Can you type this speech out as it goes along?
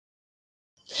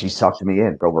she sucked me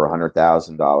in for over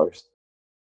 $100,000.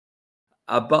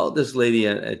 About this lady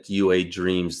at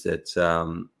UADreams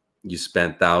that you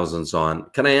spent thousands on,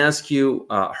 can I ask you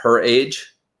her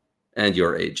age and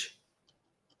your age?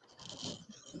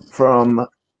 From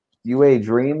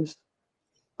UADreams,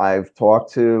 I've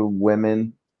talked to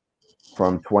women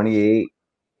from 28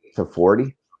 to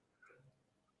 40.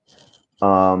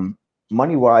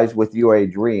 Money-wise with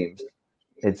UADreams,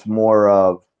 it's more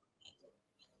of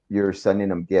you're sending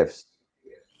them gifts,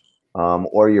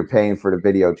 or you're paying for the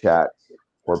video chats,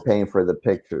 or paying for the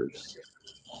pictures.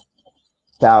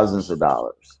 Thousands of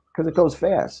dollars, because it goes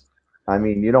fast. I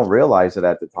mean, you don't realize it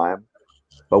at the time,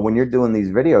 but when you're doing these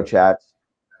video chats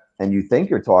and you think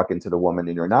you're talking to the woman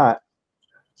and you're not,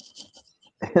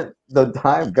 the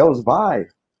time goes by,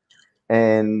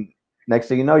 and next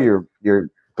thing you know, you're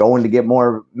going to get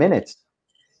more minutes.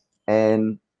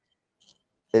 And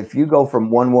if you go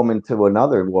from one woman to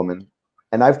another woman,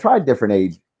 and I've tried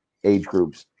different age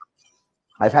groups.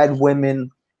 I've had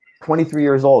women 23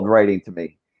 years old writing to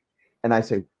me, and I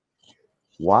say,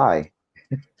 why?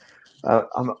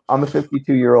 I'm a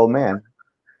 52-year-old man.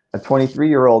 A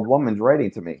 23-year-old woman's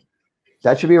writing to me.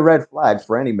 That should be a red flag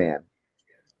for any man,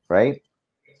 right?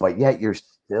 But yet you're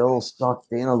still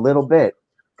sucked in a little bit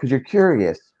because you're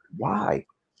curious. Why?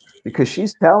 Because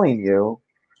she's telling you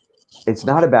it's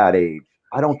not about age.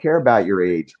 I don't care about your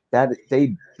age. That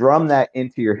they drum that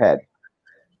into your head.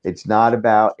 It's not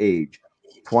about age.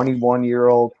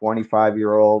 21-year-old,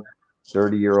 25-year-old,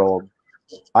 30-year-old.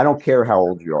 I don't care how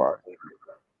old you are.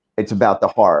 It's about the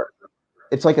heart.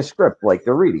 It's like a script, like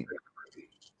they're reading.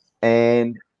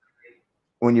 And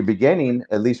when you're beginning,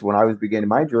 at least when I was beginning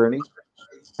my journey,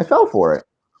 I fell for it.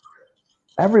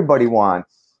 Everybody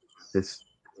wants this.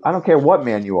 I don't care what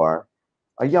man you are.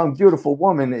 A young, beautiful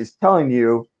woman is telling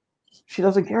you she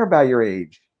doesn't care about your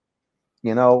age.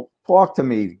 You know, talk to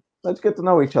me. Let's get to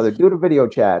know each other. Do the video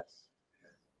chats.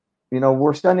 You know,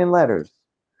 we're sending letters.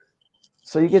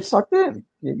 So you get sucked in.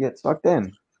 You get sucked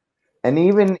in. And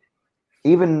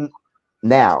even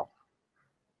now,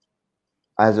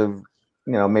 as of,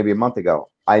 maybe a month ago,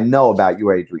 I know about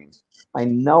UADreams. I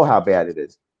know how bad it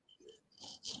is.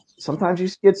 Sometimes you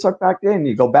get sucked back in.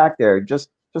 You go back there just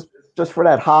for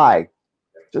that high,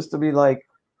 just to be like,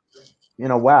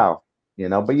 wow,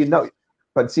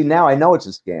 but see, now I know it's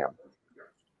a scam.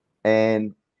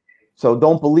 And so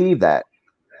don't believe that.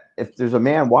 If there's a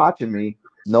man watching me,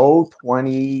 no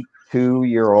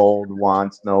 22-year-old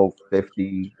wants no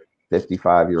 50,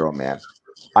 55-year-old man.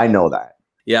 I know that.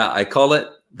 Yeah, I call it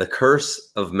the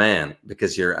curse of man,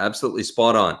 because you're absolutely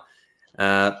spot on.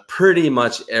 Pretty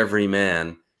much every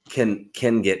man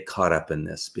can get caught up in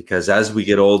this, because as we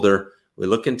get older, we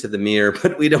look into the mirror,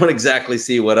 but we don't exactly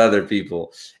see what other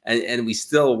people, and we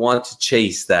still want to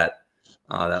chase that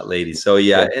lady. So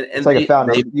yeah, and it's like a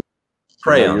fountain of youth.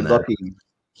 Pray on that.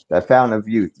 That fountain of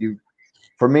youth.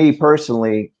 For me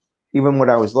personally, even when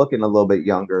I was looking a little bit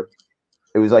younger,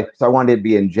 it was like I wanted to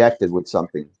be injected with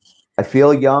something. I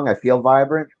feel young, I feel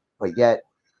vibrant, but yet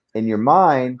in your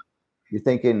mind, you're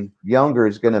thinking younger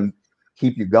is going to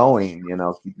keep you going,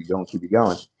 keep you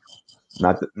going.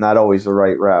 Not always the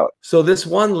right route. So this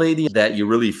one lady that you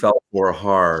really fell for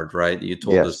hard, right? You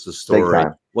told us the story.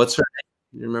 What's her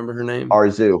name? You remember her name?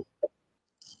 Arzu.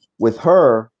 With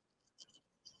her,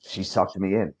 she sucked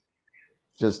me in.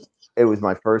 It was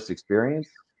my first experience.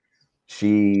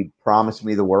 She promised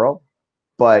me the world,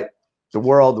 but the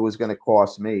world was going to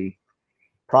cost me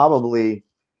probably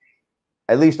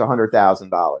at least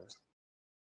 $100,000.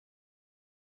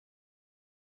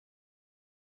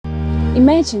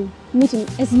 Imagine meeting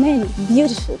as many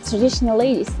beautiful traditional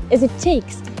ladies as it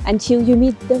takes until you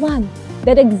meet the one.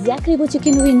 That's exactly what you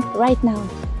can win right now.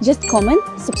 Just comment,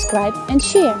 subscribe and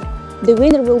share. The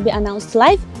winner will be announced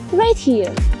live right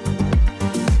here.